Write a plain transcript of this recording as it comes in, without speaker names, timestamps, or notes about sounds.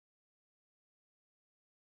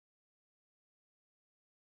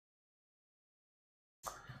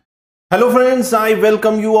Hello friends, I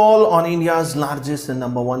welcome you all on India's largest and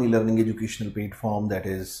 #1 e-learning educational platform, that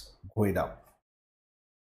is Gradeup.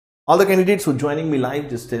 All the candidates who are joining me live,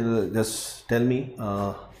 just tell me,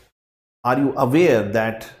 are you aware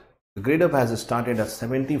that Gradeup has started a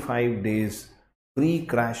 75 days free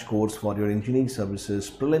crash course for your engineering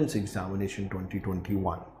services prelims examination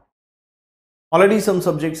 2021. Already some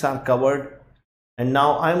subjects are covered, and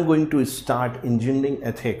now I am going to start engineering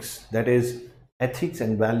ethics, that is ethics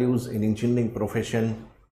and values in engineering profession,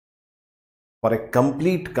 for a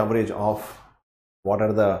complete coverage of what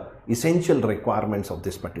are the essential requirements of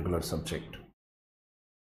this particular subject.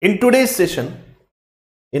 In today's session,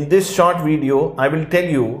 in this short video, I will tell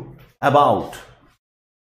you about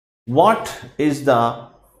what is the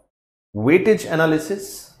weightage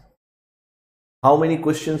analysis, how many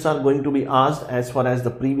questions are going to be asked as far as the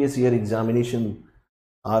previous year examination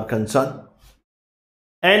are concerned,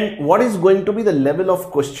 and what is going to be the level of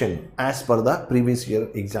question as per the previous year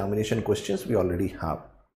examination questions we already have.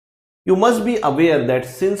 You must be aware that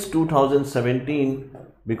since 2017,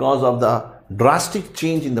 because of the drastic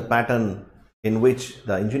change in the pattern in which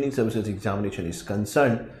the engineering services examination is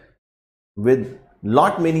concerned, with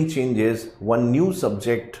many changes, one new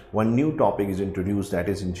subject, one new topic is introduced, that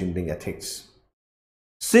is engineering ethics.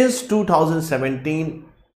 Since 2017,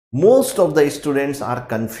 most of the students are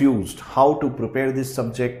confused how to prepare this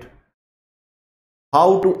subject,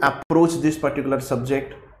 how to approach this particular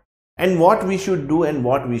subject, and what we should do and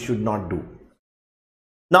what we should not do.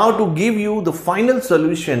 Now, to give you the final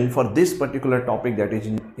solution for this particular topic, that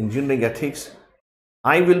is engineering ethics,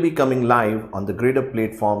 I will be coming live on the Gradeup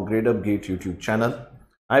platform, Gradeup Gate YouTube channel.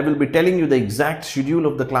 I will be telling you the exact schedule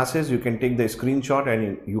of the classes. You can take the screenshot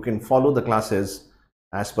and you can follow the classes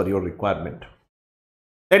as per your requirement.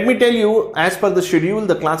 Let me tell you, as per the schedule,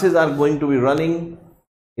 the classes are going to be running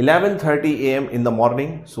 11:30 a.m. in the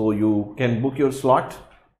morning. So you can book your slot.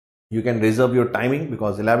 You can reserve your timing,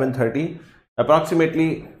 because 11:30,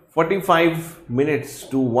 approximately 45 minutes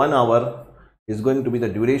to 1 hour is going to be the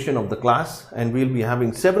duration of the class. And we'll be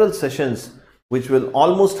having several sessions which will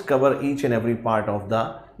almost cover each and every part of the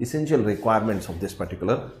essential requirements of this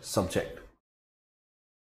particular subject.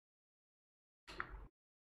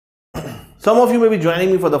 Some of you may be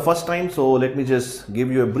joining me for the first time, so let me just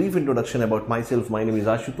give you a brief introduction about myself. My name is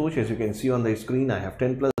Ashutosh. As you can see on the screen, I have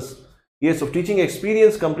 10+ years of teaching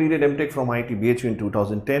experience, completed MTech from IIT BYJU'S in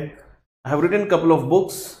 2010. I have written a couple of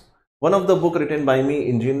books. One of the book written by me,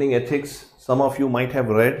 Engineering Ethics, some of you might have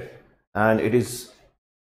read, and it is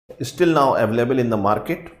still now available in the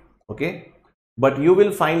market, okay? But you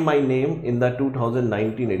will find my name in the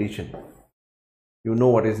 2019 edition. You know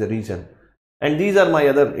what is the reason. And these are my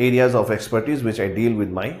other areas of expertise which I deal with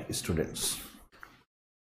my students.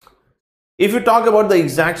 If you talk about the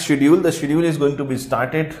exact schedule, the schedule is going to be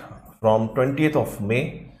started from 20th of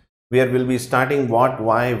May, where we'll be starting what,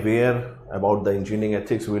 why, where about the engineering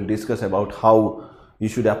ethics. We'll discuss about how you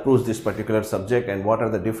should approach this particular subject and what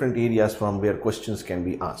are the different areas from where questions can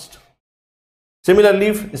be asked.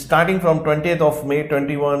 Similarly, starting from 20th of May,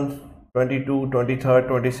 21, 22, 23rd,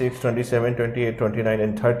 26, 27, 28, 29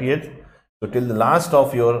 and 30th. So till the last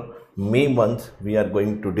of your May month, we are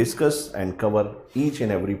going to discuss and cover each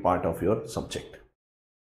and every part of your subject.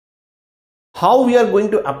 How we are going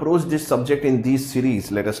to approach this subject in these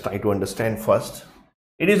series, let us try to understand first.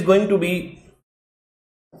 It is going to be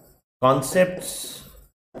concepts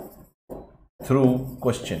through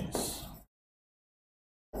questions.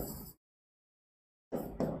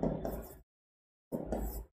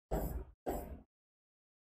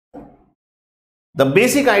 The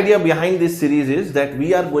basic idea behind this series is that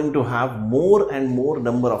we are going to have more and more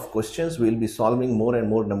number of questions. We will be solving more and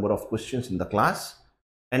more number of questions in the class.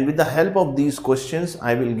 And with the help of these questions,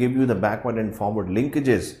 I will give you the backward and forward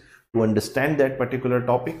linkages to understand that particular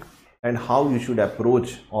topic and how you should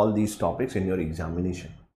approach all these topics in your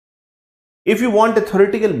examination. If you want a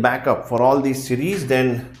theoretical backup for all these series,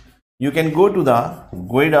 then you can go to the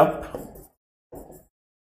Gradeup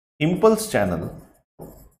Impulse channel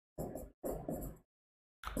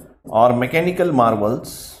or Mechanical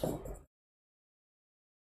Marvels,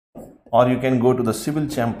 or you can go to the Civil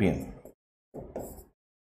Champion.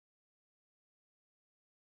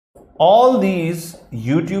 All these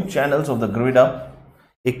YouTube channels of the Gradeup,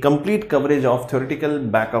 a complete coverage of theoretical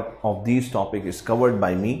backup of these topics is covered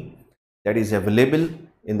by me. That is available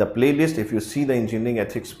in the playlist. If you see the engineering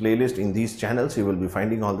ethics playlist in these channels, you will be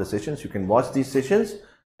finding all the sessions. You can watch these sessions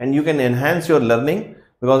and you can enhance your learning,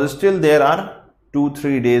 because still there are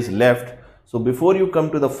 2-3 days left. So before you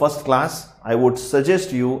come to the first class, I would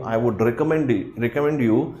suggest you, I would recommend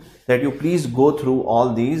you that you please go through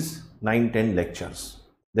all these 9-10 lectures.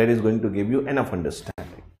 that is going to give you enough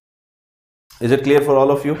understanding. Is it clear for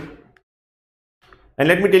all of you? And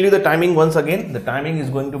let me tell you the timing once again. The timing is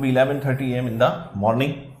going to be 11:30 a.m. in the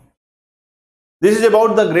morning. This is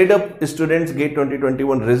about the Gradeup students GATE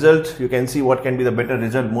 2021 result. You can see what can be the better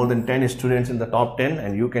result. More than 10 students in the top 10,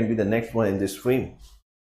 and you can be the next one in this stream.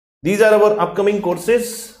 These are our upcoming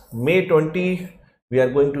courses. May 20, we are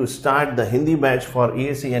going to start the Hindi batch for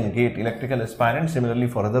ESE and GATE electrical aspirants. Similarly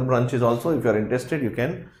for other branches also, if you are interested, you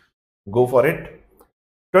can go for it.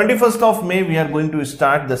 21st of May, we are going to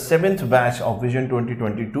start the 7th batch of Vision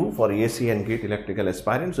 2022 for ESE and GATE electrical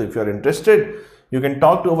aspirants. So if you are interested, you can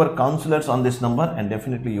talk to our counselors on this number and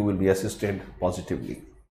definitely you will be assisted positively.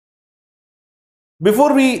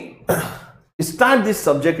 Before we start this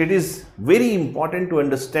subject, it is very important to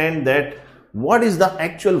understand that what is the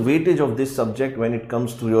actual weightage of this subject when it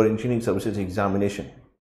comes to your engineering services examination.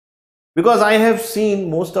 Because I have seen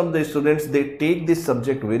most of the students, they take this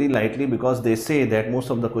subject very lightly because they say that most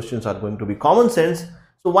of the questions are going to be common sense.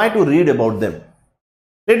 So why to read about them?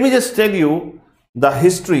 Let me just tell you the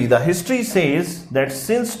history. The history says that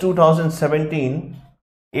since 2017,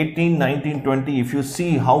 18, 19, 20, if you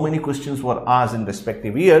see how many questions were asked in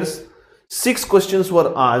respective years, 6 questions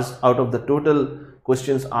were asked out of the total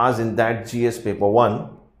questions asked in that GS paper 1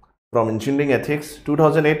 from engineering ethics.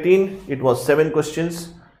 2018, it was 7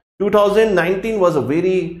 questions. 2019 was a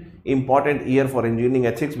very important year for engineering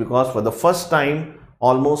ethics because for the first time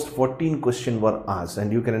almost 14 questions were asked,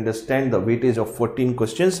 and you can understand the weightage of 14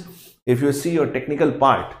 questions. If you see your technical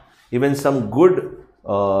part, even some good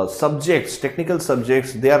subjects, technical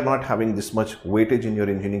subjects, they are not having this much weightage in your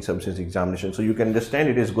engineering services examination. So you can understand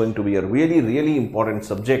it is going to be a really important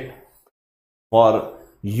subject for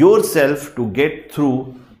yourself to get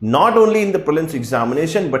through, not only in the prelims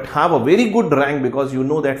examination but have a very good rank, because you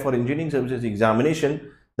know that for engineering services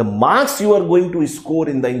examination, the marks you are going to score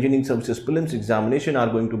in the engineering services prelims examination are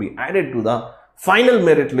going to be added to the final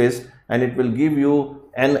merit list, and it will give you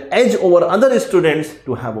an edge over other students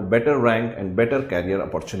to have a better rank and better career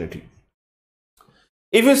opportunity.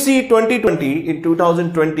 If you see 2020, in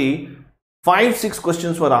 2020, 5-6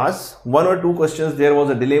 questions were asked. 1 or 2 questions, there was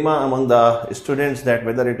a dilemma among the students that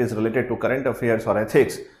whether it is related to current affairs or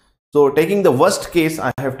ethics. So taking the worst case,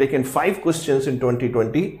 I have taken 5 questions in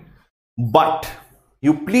 2020. But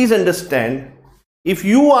you please understand, if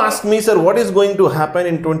you ask me, sir, what is going to happen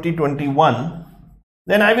in 2021,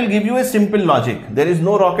 then I will give you a simple logic. There is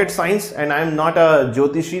no rocket science, and I am not a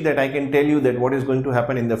Jyotishi that I can tell you that what is going to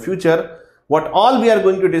happen in the future. What all we are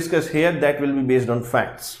going to discuss here, that will be based on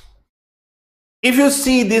facts. If you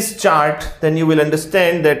see this chart, then you will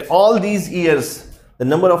understand that all these years, the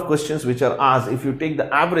number of questions which are asked, if you take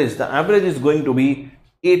the average is going to be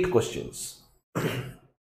 8 questions.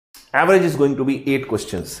 Average is going to be 8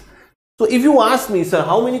 questions. So if you ask me, sir,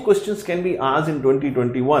 how many questions can be asked in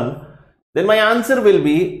 2021? Then my answer will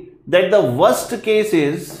be that the worst case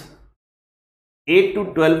is 8 to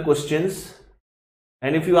 12 questions.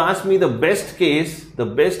 And if you ask me the best case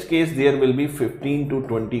there will be 15 to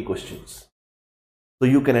 20 questions. So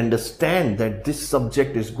you can understand that this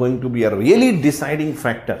subject is going to be a really deciding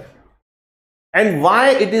factor. And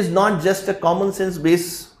why it is not just a common sense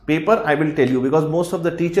based paper, I will tell you, because most of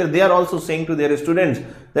the teachers, they are also saying to their students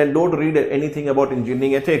that don't read anything about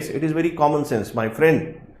engineering ethics. It is very common sense, my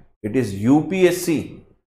friend. It is UPSC.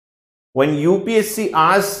 When UPSC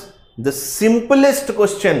asks the simplest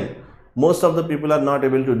question, most of the people are not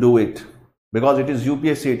able to do it because it is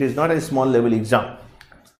UPSC. It is not a small level exam.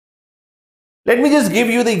 Let me just give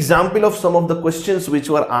you the example of some of the questions which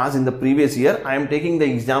were asked in the previous year. I am taking the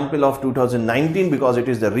example of 2019 because it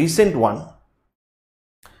is the recent one.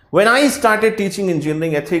 When I started teaching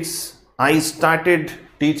engineering ethics, I started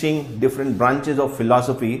teaching different branches of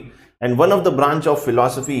philosophy, and one of the branch of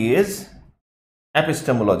philosophy is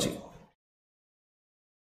epistemology.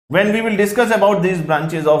 When we will discuss about these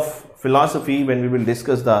branches of philosophy, when we will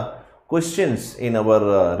discuss the questions in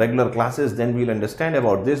our regular classes, then we will understand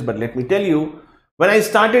about this. But let me tell you, when I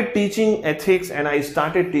started teaching ethics and I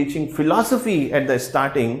started teaching philosophy at the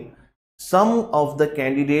starting, some of the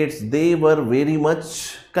candidates, they were very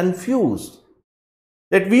much confused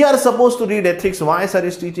that we are supposed to read ethics. Why sir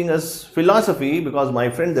is teaching us philosophy? Because my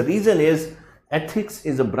friend, the reason is ethics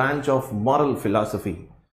is a branch of moral philosophy.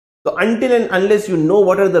 So until and unless you know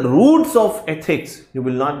what are the roots of ethics, you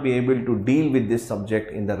will not be able to deal with this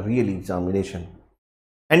subject in the real examination.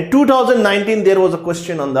 And 2019, there was a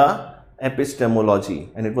question on the epistemology,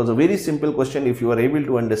 and it was a very simple question. If you are able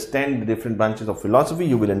to understand the different branches of philosophy,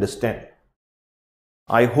 you will understand.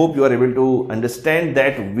 I hope you are able to understand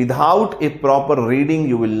that without a proper reading,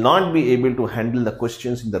 you will not be able to handle the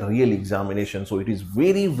questions in the real examination. So it is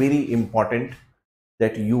very, very important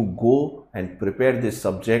that you go and prepare this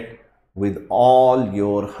subject with all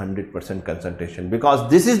your 100% concentration, because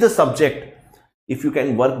this is the subject. If you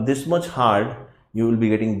can work this much hard, you will be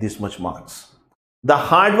getting this much marks. The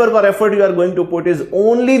hard work or effort you are going to put is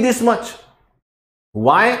only this much.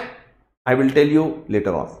 Why? I will tell you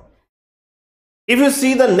later on. If you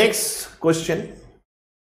see the next question,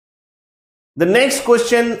 the next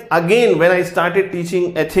question, again, when I started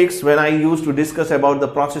teaching ethics, when I used to discuss about the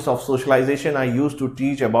process of socialization, I used to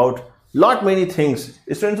teach about many things.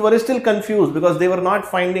 Students were still confused because they were not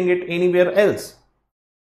finding it anywhere else.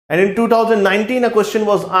 And in 2019, a question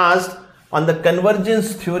was asked on the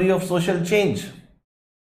convergence theory of social change.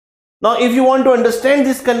 Now, if you want to understand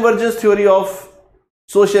this convergence theory of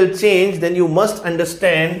social change, then you must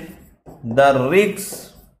understand the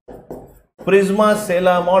Riggs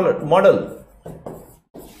Prisma-Sela model.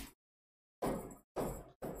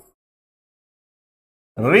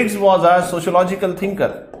 Riggs was a sociological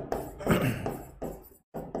thinker.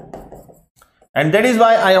 And that is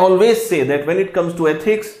why I always say that when it comes to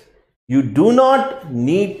ethics, you do not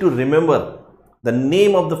need to remember the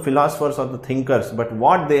name of the philosophers or the thinkers, but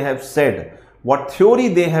what they have said, what theory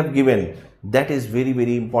they have given, that is very,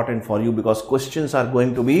 very important for you, because questions are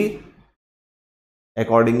going to be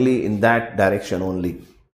accordingly in that direction only.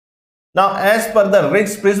 Now, as per the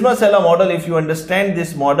Riggs Prisma-Sela model, if you understand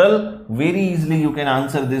this model, very easily you can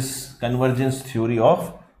answer this convergence theory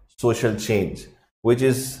of social change, which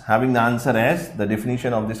is having the answer as the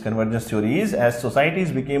definition of this convergence theory is: as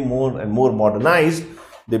societies became more and more modernized,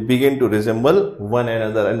 they begin to resemble one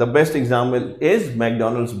another. And the best example is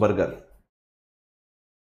McDonald's burger.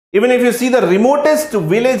 Even if you see the remotest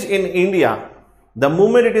village in India, the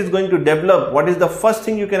moment it is going to develop, what is the first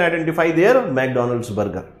thing you can identify there? McDonald's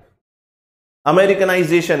burger.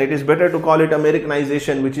 Americanization, it is better to call it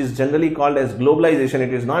Americanization, which is generally called as globalization.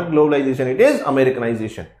 It is not globalization, it is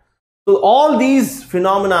Americanization. So all these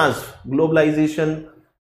phenomena, globalization,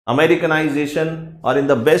 Americanization, are in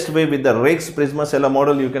the best way with the Riggs Prisma-Sela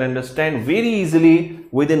model. You can understand very easily.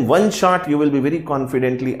 Within one shot, you will be very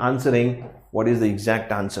confidently answering what is the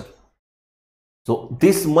exact answer. So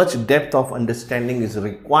this much depth of understanding is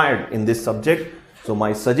required in this subject. So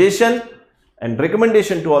my suggestion and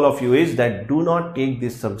recommendation to all of you is that do not take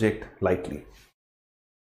this subject lightly.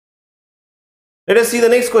 Let us see the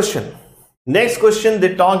next question. Next question,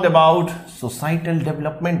 they talked about societal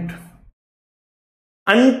development.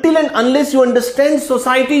 Until and unless you understand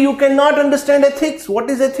society, you cannot understand ethics. What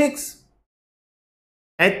is ethics?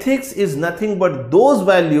 Ethics is nothing but those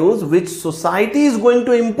values which society is going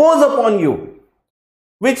to impose upon you,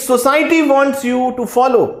 which society wants you to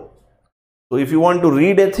follow. So if you want to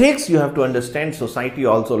read ethics, you have to understand society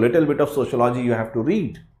also. Little bit of sociology you have to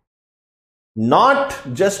read. Not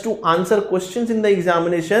just to answer questions in the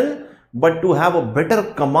examination, but to have a better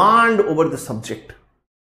command over the subject.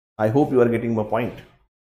 I hope you are getting my point.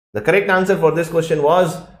 The correct answer for this question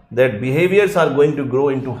was that behaviors are going to grow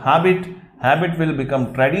into habit. Habit will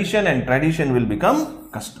become tradition, and tradition will become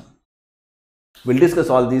custom. We'll discuss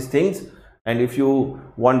all these things. And if you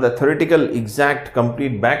want the theoretical exact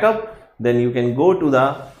complete backup, then you can go to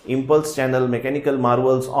the Impulse channel, Mechanical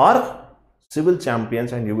Marvels or Civil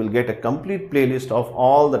Champions, and you will get a complete playlist of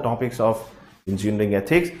all the topics of engineering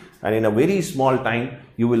ethics. And in a very small time,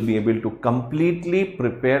 you will be able to completely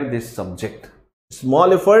prepare this subject.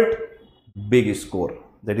 Small effort, big score.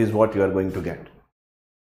 That is what you are going to get.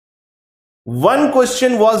 One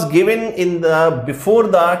question was given in the before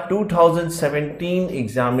the 2017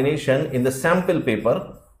 examination in the sample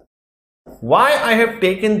paper. Why I have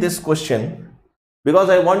taken this question? Because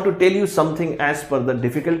I want to tell you something as per the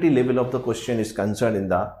difficulty level of the question is concerned in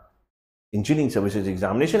the engineering services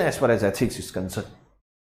examination as far as ethics is concerned.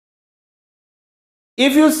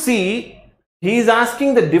 If you see, he is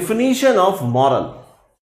asking the definition of moral.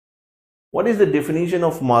 What is the definition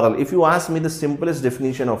of moral? If you ask me the simplest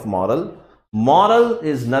definition of moral, moral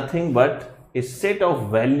is nothing but a set of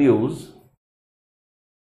values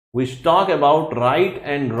which talk about right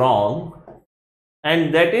and wrong,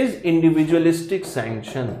 and that is individualistic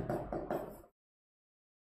sanction.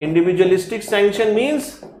 Individualistic sanction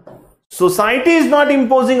means society is not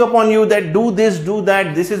imposing upon you that do this, do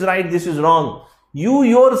that, this is right, this is wrong. You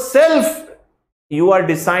yourself, you are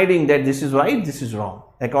deciding that this is right, this is wrong.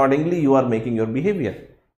 Accordingly, you are making your behavior.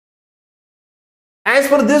 As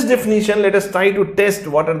per this definition, let us try to test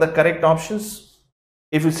what are the correct options.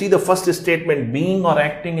 If you see the first statement, being or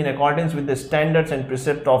acting in accordance with the standards and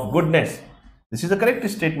precept of goodness. This is the correct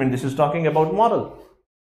statement. This is talking about moral.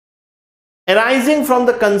 arising from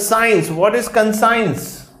the conscience. What is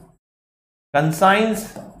conscience?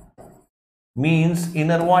 Conscience means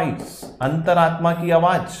inner voice, antaratma ki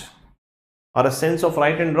awaaz, or a sense of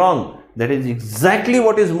right and wrong. That is exactly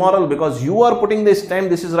what is moral, because you are putting this stamp,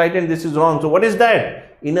 this is right and this is wrong. So what is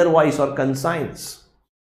that? Inner voice or conscience.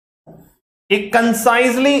 A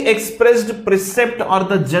concisely expressed precept or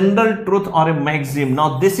the general truth or a maxim.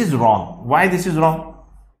 Now this is wrong. Why this is wrong?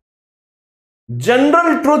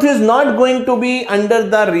 General truth is not going to be under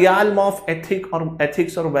the realm of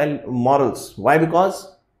ethics or morals. Why?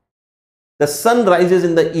 Because the sun rises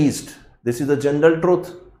in the east. This is the general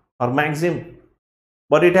truth or maxim.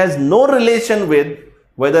 But it has no relation with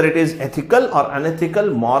whether it is ethical or unethical,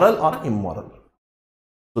 moral or immoral.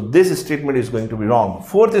 So this statement is going to be wrong.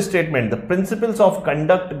 Fourth statement, the principles of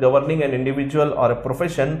conduct governing an individual or a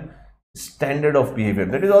profession, standard of behavior.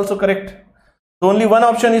 That is also correct. So only one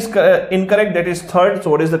option is incorrect, that is third. So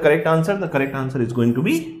what is the correct answer? The correct answer is going to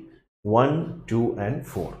be 1, 2 and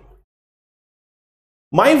 4.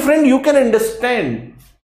 My friend, you can understand,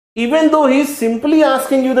 even though he is simply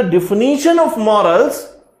asking you the definition of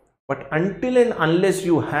morals, but until and unless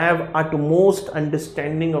you have utmost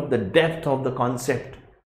understanding of the depth of the concept,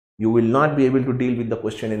 you will not be able to deal with the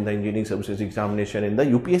question in the engineering services examination in the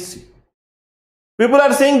UPSC. People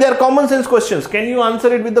are saying they are common sense questions. Can you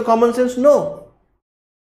answer it with the common sense? No.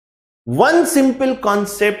 One simple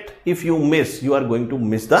concept, if you miss, you are going to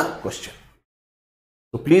miss the question.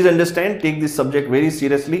 So please understand, take this subject very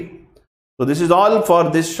seriously. So this is all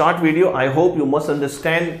for this short video. I hope you must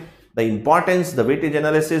understand the importance, the weightage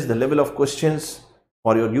analysis, the level of questions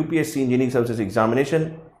for your UPSC engineering services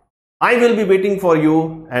examination. I will be waiting for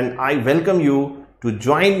you, and I welcome you to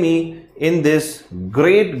join me in this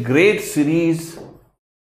great series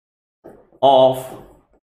of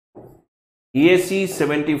ESE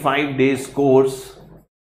 75 days course,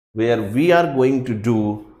 where we are going to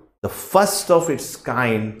do the first of its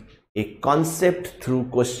kind, a concept through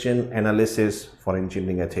question analysis for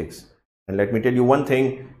engineering ethics. And let me tell you one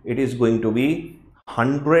thing, it is going to be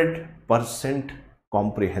 100%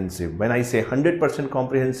 comprehensive. When I say 100%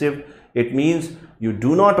 comprehensive, it means you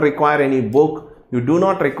do not require any book, you do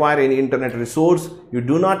not require any internet resource, you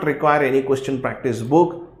do not require any question practice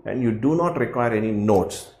book, and you do not require any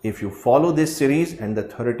notes. If you follow this series and the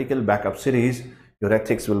theoretical backup series, your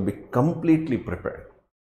ethics will be completely prepared.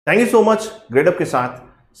 Thank you so much. Gradeup के साथ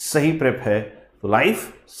सही prep है तो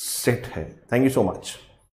life set है. Thank you so much.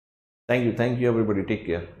 Thank you everybody. Take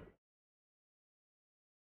care.